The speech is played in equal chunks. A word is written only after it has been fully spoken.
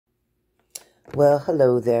Well,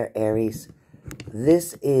 hello there, Aries.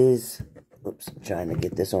 This is, oops, I'm trying to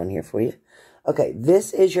get this on here for you. Okay,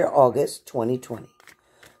 this is your August 2020.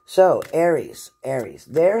 So, Aries,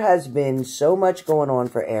 there has been so much going on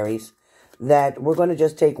for Aries that we're going to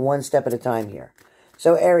just take one step at a time here.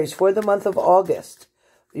 So, Aries, for the month of August,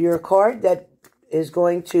 your card that is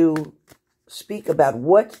going to speak about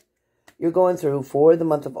what you're going through for the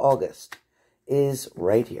month of August is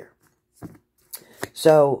right here.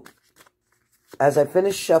 So, as I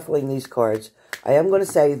finish shuffling these cards, I am going to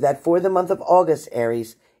say that for the month of August,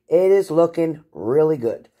 Aries, it is looking really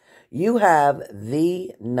good. You have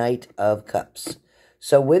the Knight of Cups.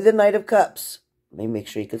 So with the Knight of Cups, let me make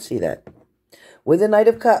sure you can see that. With the Knight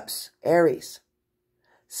of Cups, Aries,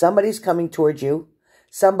 somebody's coming towards you.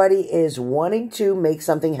 Somebody is wanting to make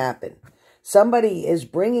something happen. Somebody is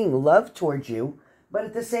bringing love towards you, but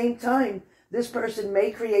at the same time, this person may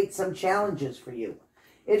create some challenges for you.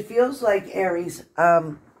 It feels like, Aries,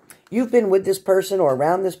 you've been with this person or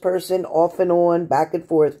around this person off and on, back and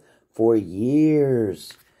forth for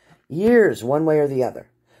years. Years, one way or the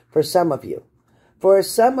other, for some of you. For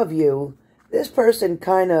some of you, this person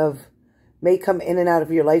kind of may come in and out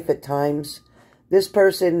of your life at times. This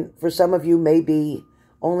person, for some of you, may be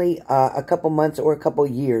only a couple months or a couple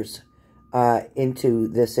years into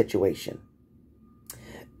this situation.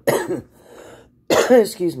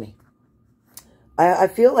 Excuse me. I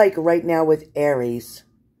feel like right now with Aries,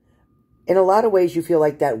 in a lot of ways you feel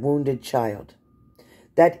like that wounded child.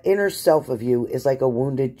 That inner self of you is like a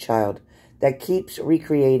wounded child that keeps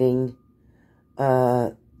recreating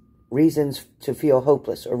reasons to feel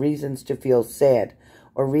hopeless or reasons to feel sad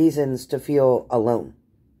or reasons to feel alone.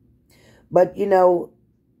 But, you know,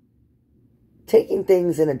 taking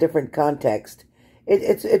things in a different context,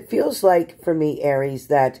 it feels like, for me, Aries,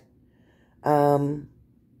 that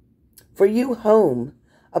for you, home,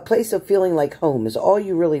 a place of feeling like home is all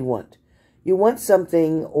you really want. You want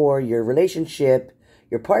something, or your relationship,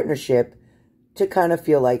 your partnership, to kind of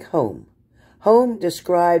feel like home. Home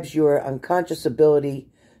describes your unconscious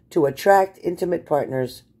ability to attract intimate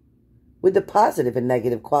partners with the positive and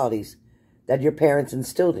negative qualities that your parents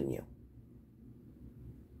instilled in you.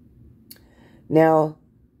 Now,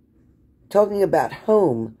 talking about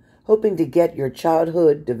home, hoping to get your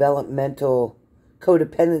childhood developmental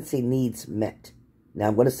codependency needs met. Now,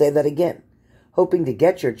 I'm going to say that again. Hoping to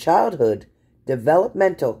get your childhood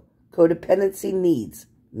developmental codependency needs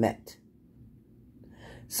met.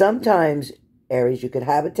 Sometimes, Aries, you could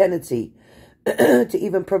have a tendency to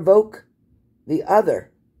even provoke the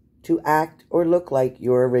other to act or look like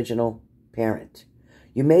your original parent.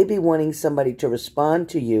 You may be wanting somebody to respond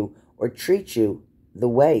to you or treat you the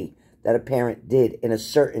way that a parent did in a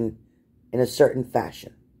certain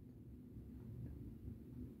fashion.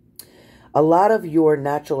 A lot of your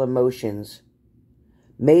natural emotions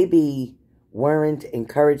maybe weren't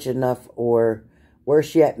encouraged enough, or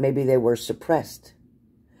worse yet, maybe they were suppressed.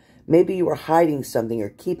 Maybe you were hiding something or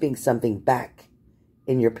keeping something back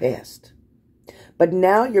in your past. But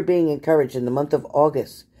now you're being encouraged in the month of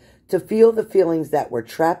August to feel the feelings that were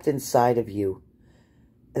trapped inside of you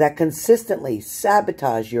that consistently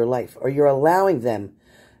sabotage your life, or you're allowing them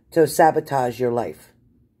to sabotage your life.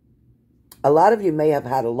 A lot of you may have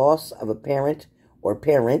had a loss of a parent or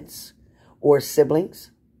parents or siblings.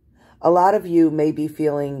 A lot of you may be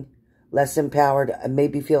feeling less empowered, may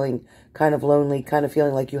be feeling kind of lonely, kind of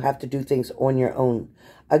feeling like you have to do things on your own.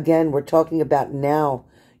 Again, we're talking about now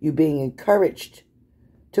you being encouraged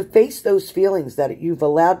to face those feelings that you've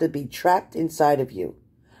allowed to be trapped inside of you.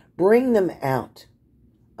 Bring them out.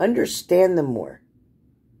 Understand them more.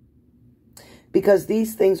 Because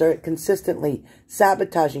these things are consistently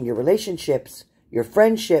sabotaging your relationships, your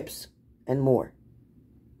friendships, and more.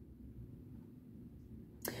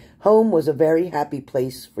 Home was a very happy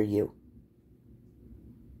place for you.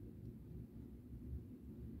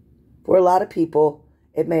 For a lot of people,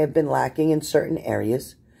 it may have been lacking in certain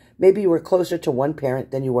areas. Maybe you were closer to one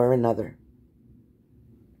parent than you were another.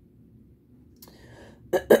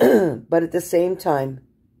 But at the same time,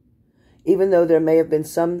 even though there may have been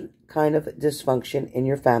some kind of dysfunction in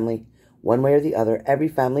your family, one way or the other, every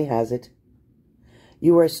family has it,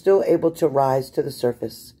 you are still able to rise to the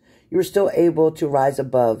surface. You were still able to rise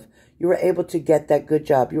above. You were able to get that good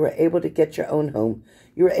job. You were able to get your own home.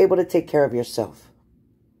 You were able to take care of yourself.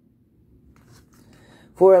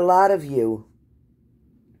 For a lot of you,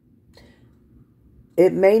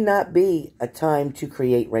 it may not be a time to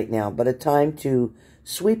create right now, but a time to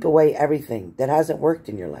sweep away everything that hasn't worked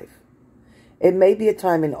in your life. It may be a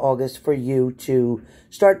time in August for you to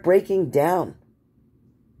start breaking down.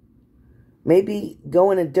 Maybe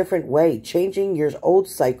go in a different way, changing your old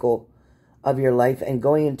cycle of your life and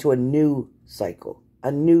going into a new cycle,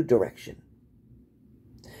 a new direction.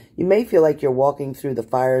 You may feel like you're walking through the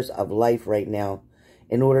fires of life right now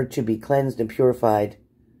in order to be cleansed and purified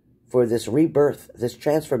for this rebirth, this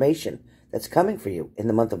transformation that's coming for you in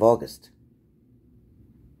the month of August.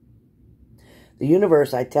 The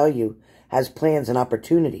universe, I tell you, has plans and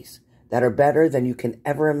opportunities that are better than you can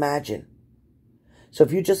ever imagine. So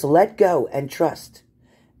if you just let go and trust,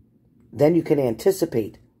 then you can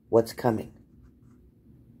anticipate what's coming.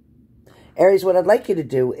 Aries, what I'd like you to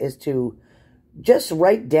do is to just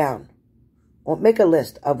write down or make a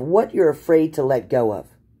list of what you're afraid to let go of.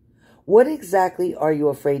 What exactly are you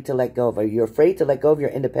afraid to let go of? Are you afraid to let go of your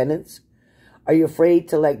independence? Are you afraid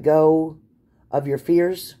to let go of your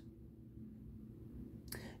fears?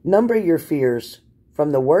 Number your fears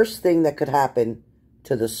from the worst thing that could happen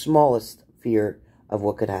to the smallest fear of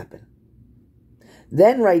what could happen.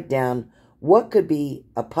 Then write down what could be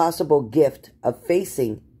a possible gift of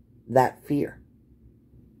facing that fear.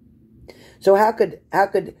 So how could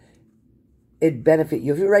it benefit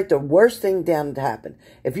you? If you write the worst thing down to happen,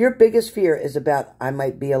 if your biggest fear is about, I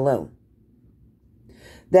might be alone,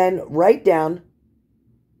 then write down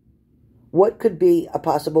what could be a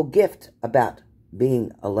possible gift about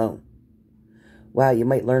being alone. Wow, you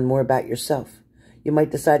might learn more about yourself. You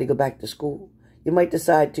might decide to go back to school. You might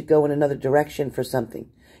decide to go in another direction for something.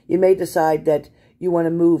 You may decide that you want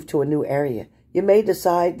to move to a new area. You may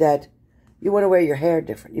decide that you want to wear your hair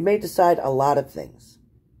different. You may decide a lot of things.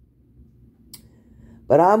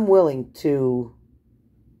 But I'm willing to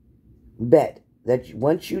bet that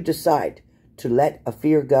once you decide to let a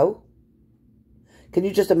fear go, can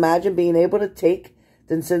you just imagine being able to take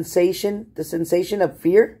the sensation of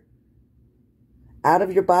fear out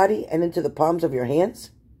of your body and into the palms of your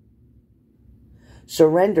hands?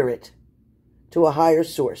 Surrender it to a higher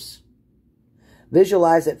source.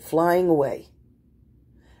 Visualize it flying away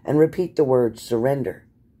and repeat the word surrender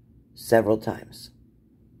several times.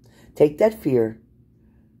 Take that fear,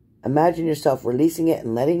 imagine yourself releasing it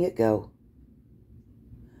and letting it go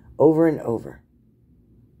over and over.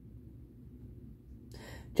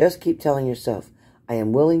 Just keep telling yourself, I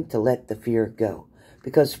am willing to let the fear go.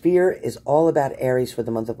 Because fear is all about Aries for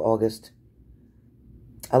the month of August.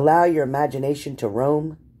 Allow your imagination to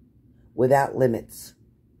roam without limits.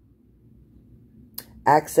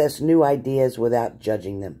 Access new ideas without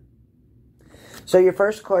judging them. So your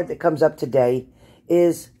first card that comes up today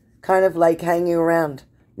is kind of like hanging around,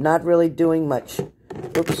 not really doing much.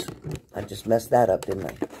 Oops, I just messed that up, didn't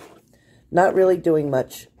I? Not really doing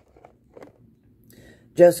much.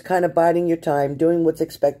 Just kind of biding your time, doing what's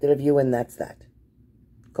expected of you, and that's that.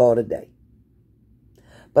 Call it a day.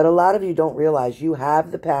 But a lot of you don't realize you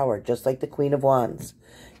have the power, just like the Queen of Wands.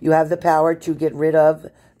 You have the power to get rid of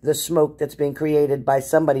the smoke that's being created by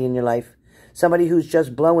somebody in your life. Somebody who's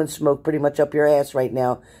just blowing smoke pretty much up your ass right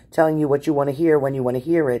now, telling you what you want to hear when you want to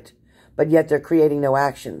hear it, but yet they're creating no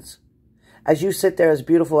actions. As you sit there as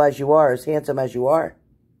beautiful as you are, as handsome as you are,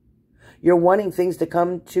 you're wanting things to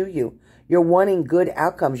come to you. You're wanting good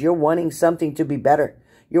outcomes. You're wanting something to be better.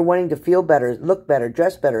 You're wanting to feel better, look better,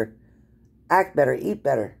 dress better, act better, eat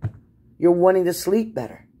better. You're wanting to sleep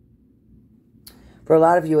better. For a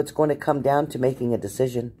lot of you, it's going to come down to making a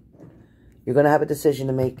decision. You're going to have a decision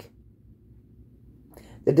to make.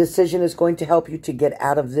 The decision is going to help you to get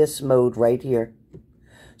out of this mode right here.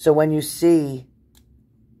 So when you see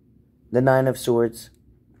the Nine of Swords,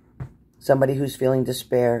 somebody who's feeling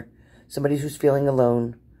despair, somebody who's feeling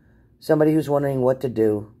alone, somebody who's wondering what to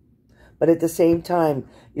do, but at the same time,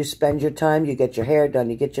 you spend your time, you get your hair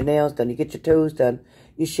done, you get your nails done, you get your toes done,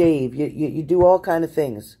 you shave, you do all kind of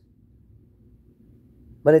things.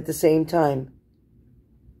 But at the same time,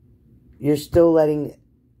 you're still letting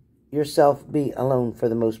yourself be alone for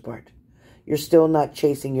the most part. You're still not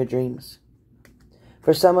chasing your dreams.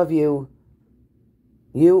 For some of you,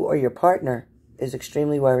 you or your partner is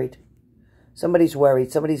extremely worried. Somebody's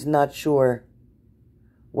worried. Somebody's not sure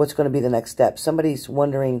what's going to be the next step. Somebody's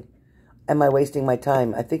wondering, am I wasting my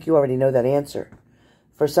time? I think you already know that answer.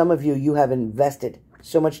 For some of you, you have invested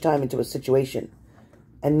so much time into a situation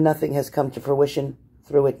and nothing has come to fruition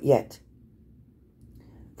through it yet.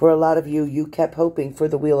 For a lot of you, you kept hoping for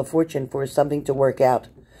the Wheel of Fortune for something to work out.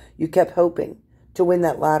 You kept hoping to win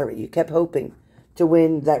that lottery. You kept hoping to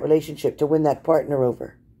win that relationship, to win that partner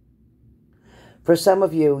over. For some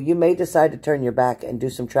of you, you may decide to turn your back and do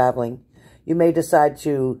some traveling. You may decide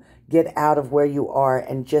to get out of where you are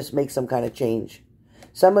and just make some kind of change.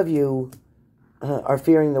 Some of you are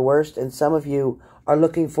fearing the worst, and some of you are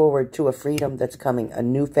looking forward to a freedom that's coming, a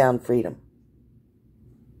newfound freedom.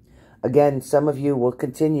 Again, some of you will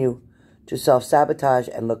continue to self-sabotage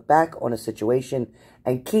and look back on a situation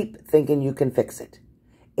and keep thinking you can fix it.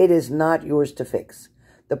 It is not yours to fix.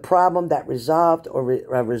 The problem that resolved, or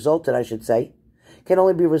resulted, I should say, can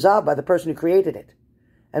only be resolved by the person who created it.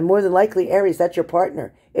 And more than likely, Aries, that's your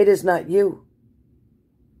partner. It is not you.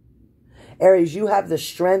 Aries, you have the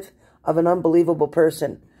strength of an unbelievable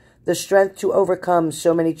person. The strength to overcome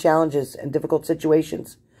so many challenges and difficult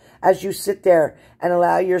situations. As you sit there and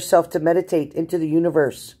allow yourself to meditate into the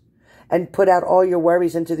universe and put out all your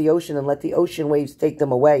worries into the ocean and let the ocean waves take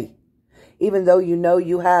them away. Even though you know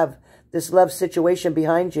you have this love situation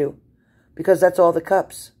behind you, because that's all the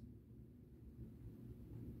cups.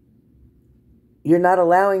 You're not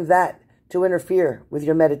allowing that to interfere with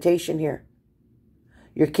your meditation here.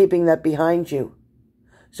 You're keeping that behind you.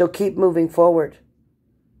 So keep moving forward.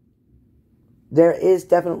 There is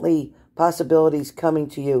definitely possibilities coming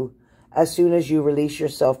to you as soon as you release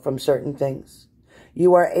yourself from certain things.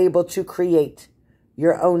 You are able to create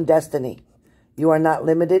your own destiny. You are not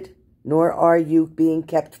limited, nor are you being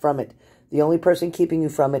kept from it. The only person keeping you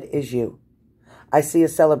from it is you. I see a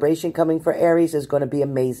celebration coming for Aries is going to be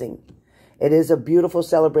amazing. It is a beautiful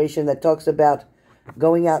celebration that talks about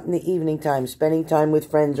going out in the evening time, spending time with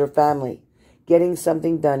friends or family, getting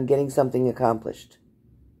something done, getting something accomplished.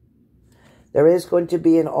 There is going to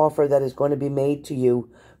be an offer that is going to be made to you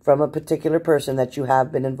from a particular person that you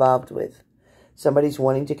have been involved with. Somebody's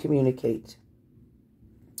wanting to communicate.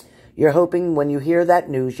 You're hoping when you hear that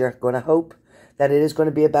news, you're going to hope that it is going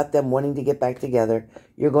to be about them wanting to get back together.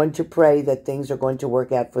 You're going to pray that things are going to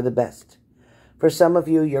work out for the best. For some of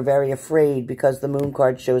you, you're very afraid because the moon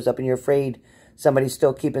card shows up and you're afraid somebody's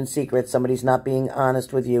still keeping secrets. Somebody's not being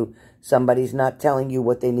honest with you. Somebody's not telling you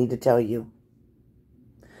what they need to tell you.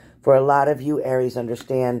 For a lot of you, Aries,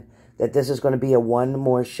 understand that this is going to be a one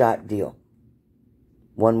more shot deal.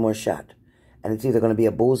 One more shot. And it's either going to be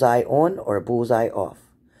a bullseye on or a bullseye off.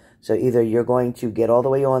 So either you're going to get all the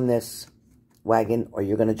way on this wagon or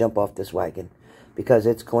you're going to jump off this wagon. Because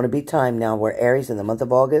it's going to be time now where Aries, in the month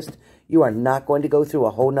of August, you are not going to go through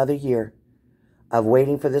a whole nother year of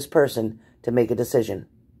waiting for this person to make a decision.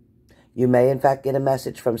 You may, in fact, get a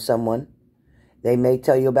message from someone. They may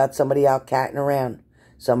tell you about somebody out catting around.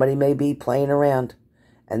 Somebody may be playing around.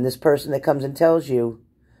 And this person that comes and tells you,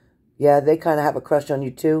 yeah, they kind of have a crush on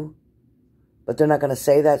you too. But they're not going to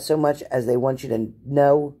say that so much as they want you to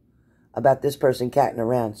know about this person catting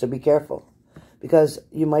around. So be careful. Because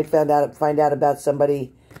you might find out about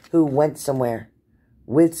somebody who went somewhere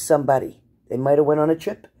with somebody. They might have went on a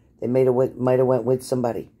trip. They might have went with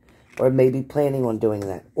somebody. Or maybe planning on doing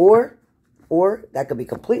that. Or that could be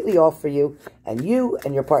completely off for you. And you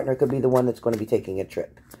and your partner could be the one that's going to be taking a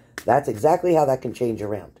trip. That's exactly how that can change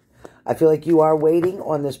around. I feel like you are waiting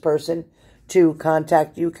on this person to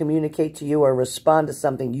contact you, communicate to you, or respond to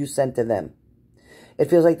something you sent to them. It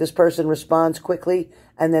feels like this person responds quickly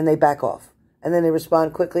and then they back off. And then they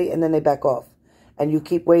respond quickly and then they back off. And you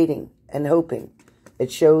keep waiting and hoping.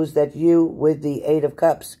 It shows that you, with the Eight of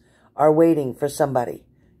Cups, are waiting for somebody.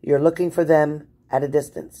 You're looking for them at a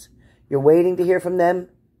distance. You're waiting to hear from them.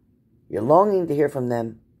 You're longing to hear from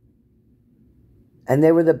them. And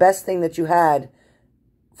they were the best thing that you had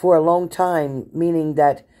for a long time, meaning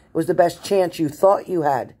that it was the best chance you thought you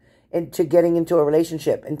had into getting into a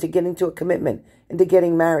relationship, into getting to a commitment, into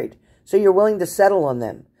getting married. So you're willing to settle on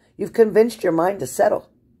them. You've convinced your mind to settle.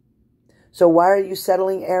 So why are you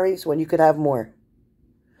settling, Aries, when you could have more?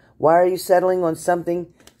 Why are you settling on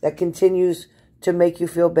something that continues to make you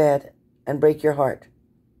feel bad and break your heart?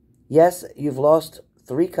 Yes, you've lost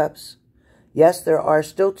 3 cups. Yes, there are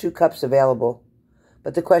still 2 cups available.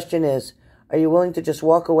 But the question is, are you willing to just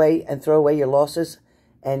walk away and throw away your losses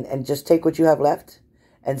and just take what you have left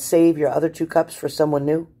and save your other 2 cups for someone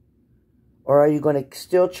new? Or are you going to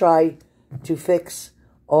still try to fix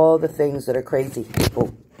all the things that are crazy,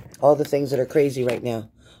 people? All the things that are crazy right now.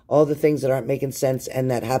 All the things that aren't making sense and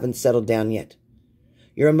that haven't settled down yet.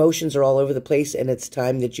 Your emotions are all over the place, and it's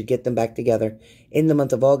time that you get them back together. In the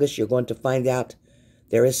month of August, you're going to find out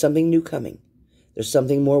there is something new coming. There's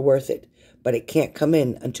something more worth it. But it can't come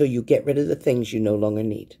in until you get rid of the things you no longer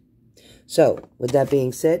need. So, with that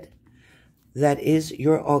being said, that is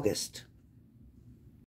your August.